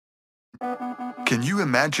Can you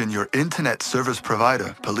imagine your internet service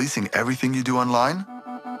provider policing everything you do online?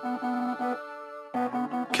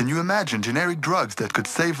 Can you imagine generic drugs that could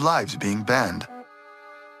save lives being banned?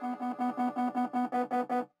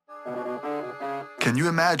 Can you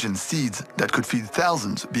imagine seeds that could feed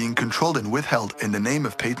thousands being controlled and withheld in the name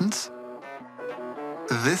of patents?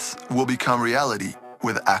 This will become reality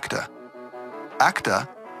with ACTA. ACTA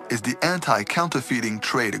is the Anti-Counterfeiting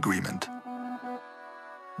Trade Agreement.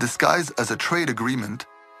 Disguised as a trade agreement,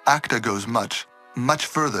 ACTA goes much, much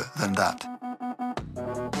further than that.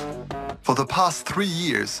 For the past 3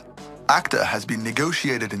 years, ACTA has been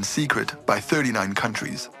negotiated in secret by 39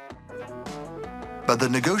 countries. But the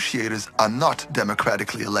negotiators are not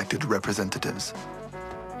democratically elected representatives.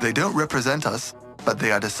 They don't represent us, but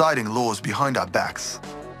they are deciding laws behind our backs.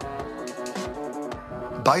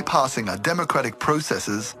 Bypassing our democratic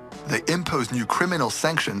processes, they impose new criminal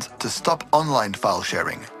sanctions to stop online file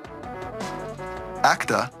sharing.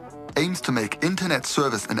 ACTA aims to make internet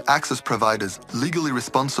service and access providers legally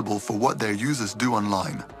responsible for what their users do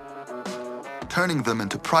online, turning them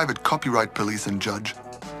into private copyright police and judge,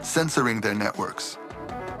 censoring their networks.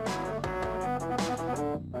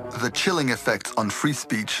 The chilling effects on free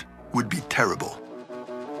speech would be terrible.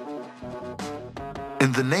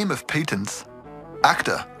 In the name of patents,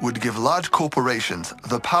 ACTA would give large corporations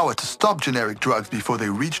the power to stop generic drugs before they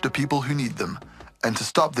reach the people who need them, and to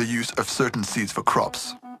stop the use of certain seeds for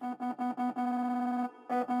crops.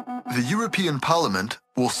 The European Parliament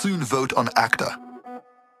will soon vote on ACTA.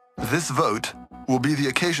 This vote will be the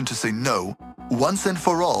occasion to say no, once and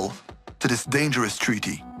for all, to this dangerous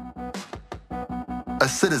treaty.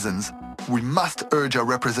 As citizens, we must urge our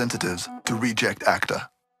representatives to reject ACTA.